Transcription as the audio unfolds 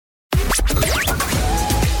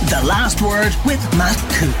The Last Word with Matt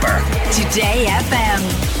Cooper. Today FM.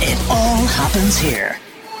 It all happens here.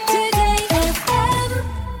 Today FM.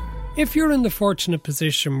 If you're in the fortunate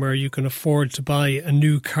position where you can afford to buy a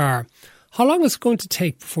new car, how long is it going to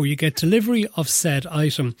take before you get delivery of said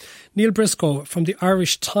item? Neil Briscoe from the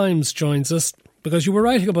Irish Times joins us, because you were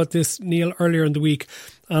writing about this, Neil, earlier in the week,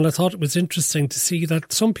 and I thought it was interesting to see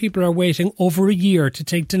that some people are waiting over a year to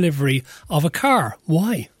take delivery of a car.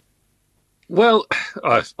 Why? Well,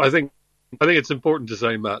 I think it's important to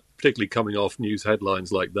say, Matt, particularly coming off news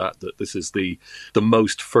headlines like that this is the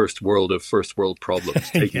most first world problems,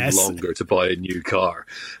 taking Yes. longer to buy a new car.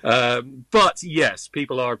 But yes,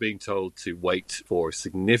 people are being told to wait for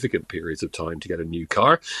significant periods of time to get a new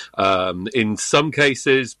car. In some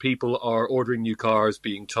cases, people are ordering new cars,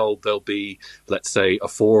 being told there'll be, let's say, a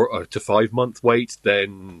 4 to 5 month wait.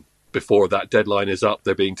 Then before that deadline is up,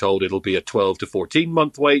 they're being told it'll be a 12 to 14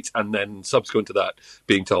 month wait, and then subsequent to that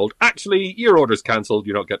being told, actually, your order's cancelled,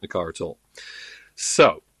 you're not getting a car at all.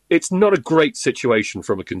 So it's not a great situation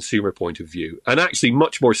from a consumer point of view. And actually,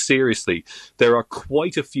 much more seriously, there are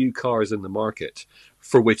quite a few cars in the market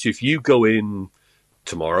for which if you go in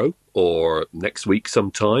tomorrow or next week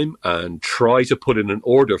sometime and try to put in an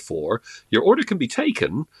order for, your order can be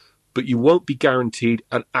taken, but you won't be guaranteed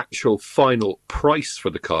an actual final price for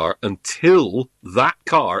the car until that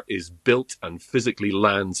car is built and physically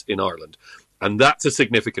lands in Ireland. And that's a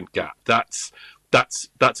significant gap. That's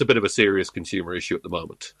a bit of a serious consumer issue at the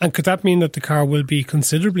moment. And could that mean that the car will be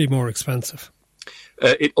considerably more expensive?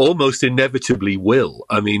 It almost inevitably will.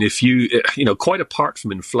 I mean, if you quite apart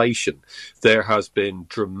from inflation, there has been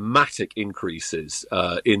dramatic increases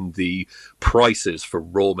in the prices for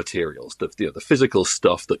raw materials, the physical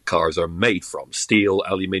stuff that cars are made from: steel,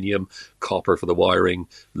 aluminium, copper for the wiring,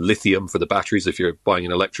 lithium for the batteries if you're buying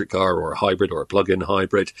an electric car or a hybrid or a plug-in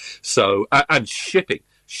hybrid. So, and shipping.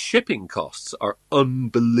 Shipping costs are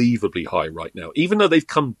unbelievably high right now. Even though they've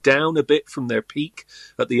come down a bit from their peak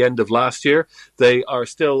at the end of last year, they are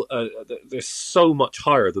still they're so much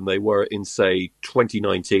higher than they were in, say,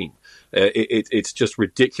 2019. It's just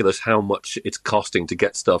ridiculous how much it's costing to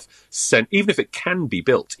get stuff sent, even if it can be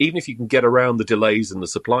built, even if you can get around the delays in the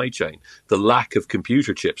supply chain, the lack of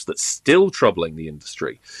computer chips that's still troubling the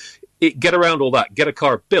industry. Get around all that, get a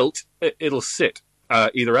car built, it'll sit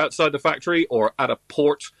either outside the factory or at a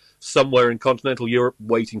port somewhere in continental Europe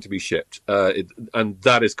waiting to be shipped. And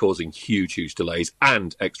that is causing huge delays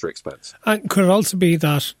and extra expense. And could it also be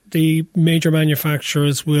that the major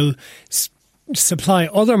manufacturers will supply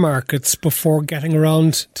other markets before getting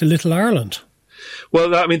around to Little Ireland?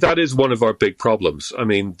 Well, I mean, that is one of our big problems. I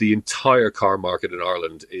mean, the entire car market in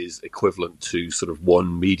Ireland is equivalent to sort of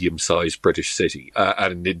one medium-sized British city.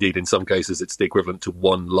 And indeed, in some cases, it's the equivalent to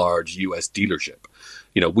one large US dealership.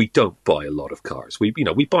 You know, we don't buy a lot of cars. We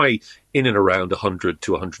buy in and around 100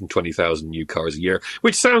 to 120,000 new cars a year,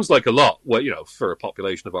 which sounds like a lot, well, for a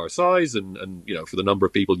population of our size and for the number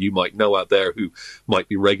of people you might know out there who might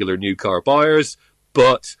be regular new car buyers.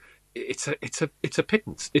 But it's a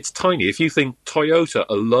pittance. It's tiny. If you think Toyota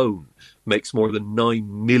alone makes more than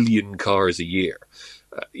 9 million cars a year,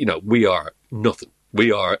 we are nothing.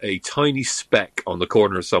 We are a tiny speck on the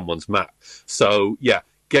corner of someone's map. So yeah,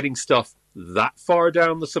 getting stuff that far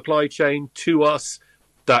down the supply chain to us,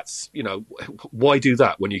 that's, why do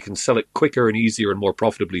that when you can sell it quicker and easier and more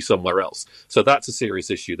profitably somewhere else? So that's a serious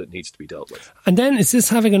issue that needs to be dealt with. And then is this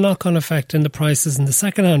having a knock-on effect in the prices in the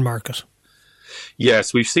second-hand market?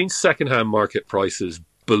 Yes, we've seen second-hand market prices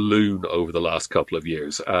balloon over the last couple of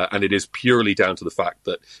years. And it is purely down to the fact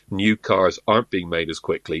that new cars aren't being made as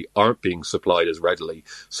quickly, aren't being supplied as readily.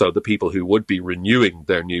 So the people who would be renewing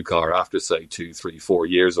their new car after, say, 2, 3, 4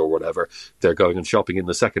 years or whatever, they're going and shopping in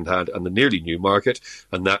the second-hand and the nearly new market.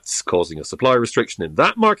 And that's causing a supply restriction in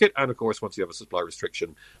that market. And, of course, once you have a supply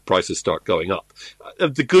restriction, prices start going up.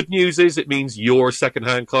 The good news is it means your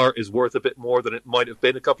second-hand car is worth a bit more than it might have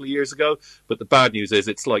been a couple of years ago. But the bad news is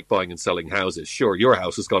it's like buying and selling houses. Sure, your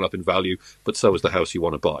house has gone up in value, but so is the house you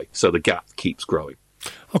want to buy. So the gap keeps growing.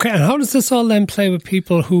 Okay, and how does this all then play with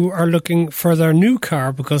people who are looking for their new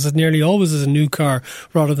car, because it nearly always is a new car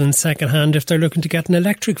rather than second-hand, if they're looking to get an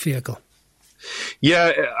electric vehicle?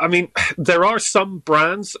 Yeah, I mean, there are some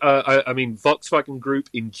brands. I mean, Volkswagen Group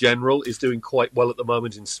in general is doing quite well at the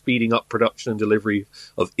moment in speeding up production and delivery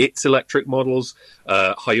of its electric models.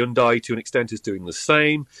 Hyundai, to an extent, is doing the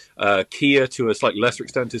same. Kia, to a slightly lesser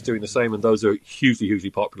extent, is doing the same, and those are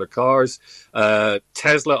hugely popular cars.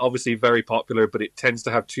 Tesla, obviously very popular, but it tends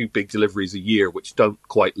to have 2 big deliveries a year, which don't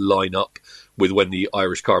quite line up with when the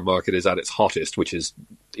Irish car market is at its hottest, which is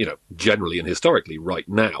generally and historically right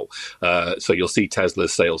now. So you'll see Tesla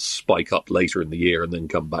sales spike up later in the year and then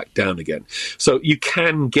come back down again. So you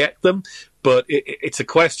can get them, but it's a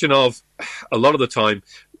question of, a lot of the time,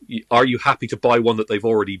 are you happy to buy one that they've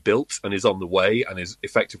already built and is on the way and is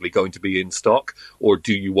effectively going to be in stock? Or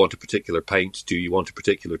do you want a particular paint? Do you want a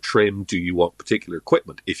particular trim? Do you want particular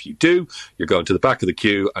equipment? If you do, you're going to the back of the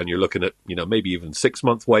queue and you're looking at, maybe even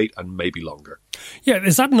 6-month wait and maybe longer. Yeah,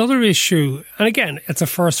 is that another issue? And again, it's a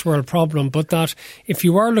first world problem, but that if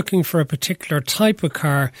you are looking for a particular type of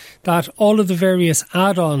car, that all of the various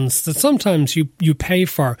add-ons that sometimes you pay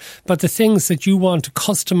for, but the things that you want to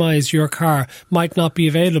customise your car might not be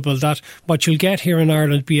available, that what you'll get here in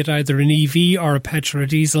Ireland, be it either an EV or a petrol or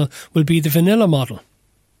diesel, will be the vanilla model.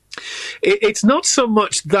 It's not so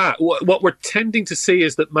much that. What we're tending to see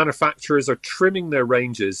is that manufacturers are trimming their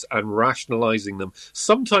ranges and rationalising them,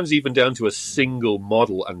 sometimes even down to a single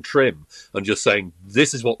model and trim, and just saying,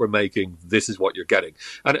 this is what we're making, this is what you're getting.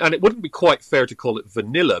 And it wouldn't be quite fair to call it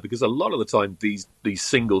vanilla, because a lot of the time these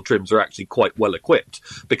single trims are actually quite well equipped,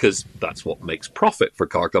 because that's what makes profit for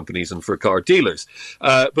car companies and for car dealers.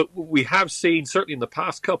 But we have seen, certainly in the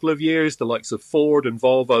past couple of years, the likes of Ford and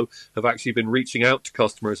Volvo have actually been reaching out to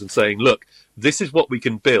customers and saying, look, this is what we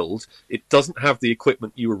can build. It doesn't have the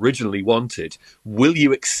equipment you originally wanted. Will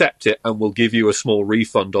you accept it, and we'll give you a small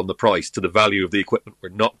refund on the price to the value of the equipment we're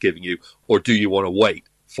not giving you? Or do you want to wait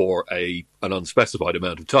for an unspecified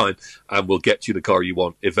amount of time and we'll get you the car you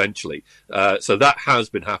want eventually? So that has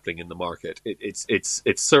been happening in the market. It's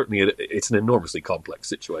certainly an enormously complex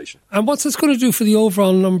situation. And what's this going to do for the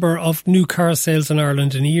overall number of new car sales in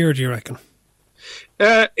Ireland in a year, do you reckon?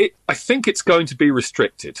 I think it's going to be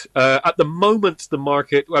restricted. At the moment, the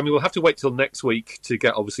market, we'll have to wait till next week to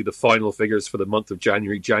get, obviously, the final figures for the month of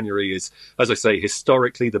January. January is, as I say,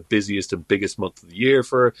 historically the busiest and biggest month of the year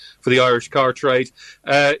for the Irish car trade.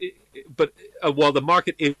 But while the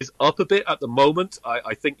market is up a bit at the moment,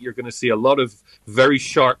 I think you're going to see a lot of very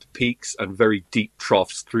sharp peaks and very deep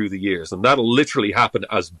troughs through the years. And that'll literally happen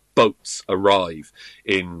as boats arrive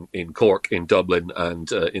in Cork, in Dublin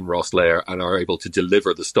and in Rosslare, and are able to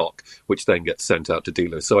deliver the stock, which then gets sent out to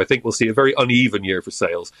dealers. So I think we'll see a very uneven year for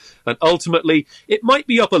sales. And ultimately, it might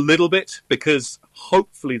be up a little bit because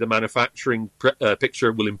hopefully the manufacturing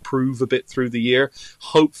picture will improve a bit through the year.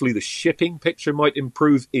 Hopefully the shipping picture might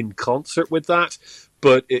improve in concert with that.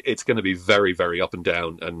 But it's going to be very, very up and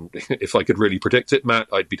down. And if I could really predict it, Matt,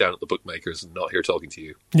 I'd be down at the bookmakers and not here talking to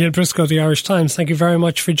you. Neil Briscoe, the Irish Times, thank you very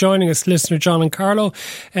much for joining us, listener John and Carlo.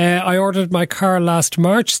 I ordered my car last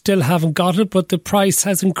March, still haven't got it, but the price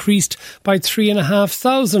has increased by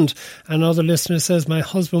 3,500. Another listener says, my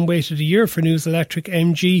husband waited a year for News Electric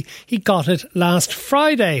MG. He got it last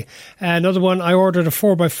Friday. Another one, I ordered a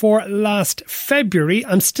 4x4 last February.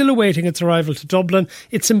 I'm still awaiting its arrival to Dublin.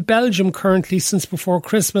 It's in Belgium currently since before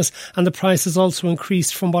Christmas, and the price has also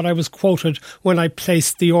increased from what I was quoted when I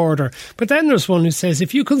placed the order. But then there's one who says,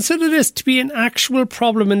 if you consider this to be an actual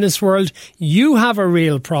problem in this world, you have a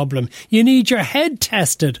real problem. You need your head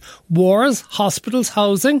tested. Wars, hospitals,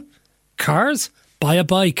 housing, cars, buy a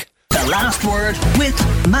bike. The Last Word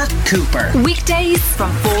with Matt Cooper. Weekdays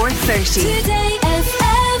from 4:30. Today FM.